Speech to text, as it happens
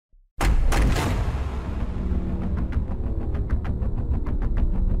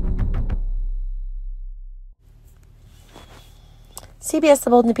CBS The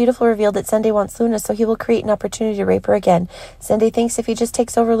Bold and the Beautiful revealed that Sunday wants Luna, so he will create an opportunity to rape her again. Sunday thinks if he just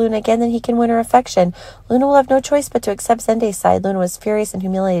takes over Luna again, then he can win her affection. Luna will have no choice but to accept Sunday's side. Luna was furious and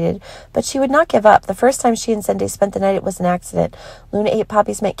humiliated, but she would not give up. The first time she and Sunday spent the night, it was an accident. Luna ate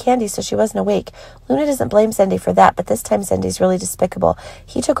Poppy's mint candy, so she wasn't awake. Luna doesn't blame Sunday for that, but this time Sunday's really despicable.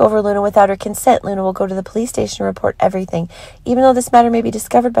 He took over Luna without her consent. Luna will go to the police station and report everything. Even though this matter may be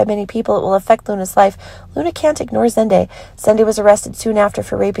discovered by many people, it will affect Luna's life. Luna can't ignore Sunday. Sunday was arrested soon after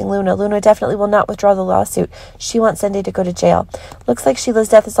for raping Luna. Luna definitely will not withdraw the lawsuit. She wants Sunday to go to jail. Looks like Sheila's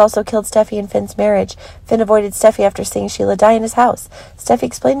death has also killed Steffi and Finn's marriage. Finn avoided Steffi after seeing Sheila die in his house. Steffi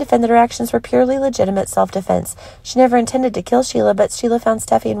explained to Finn that her actions were purely legitimate self-defense. She never intended to kill Sheila, but Sheila found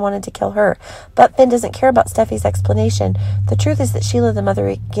Steffi and wanted to kill her. But Finn doesn't care about Steffi's explanation. The truth is that Sheila, the mother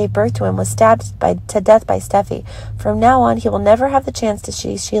who gave birth to him, was stabbed to death by Steffi. From now on, he will never have the chance to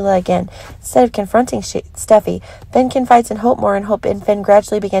see Sheila again. Instead of confronting Steffi, Finn confides in Hope more, and Hope and Finn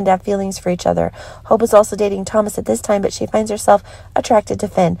gradually began to have feelings for each other. Hope is also dating Thomas at this time, but she finds herself attracted to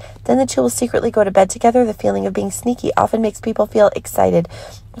Finn. Then the two will secretly go to bed together. The feeling of being sneaky often makes people feel excited.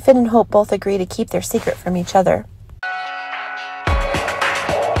 Finn and Hope both agree to keep their secret from each other.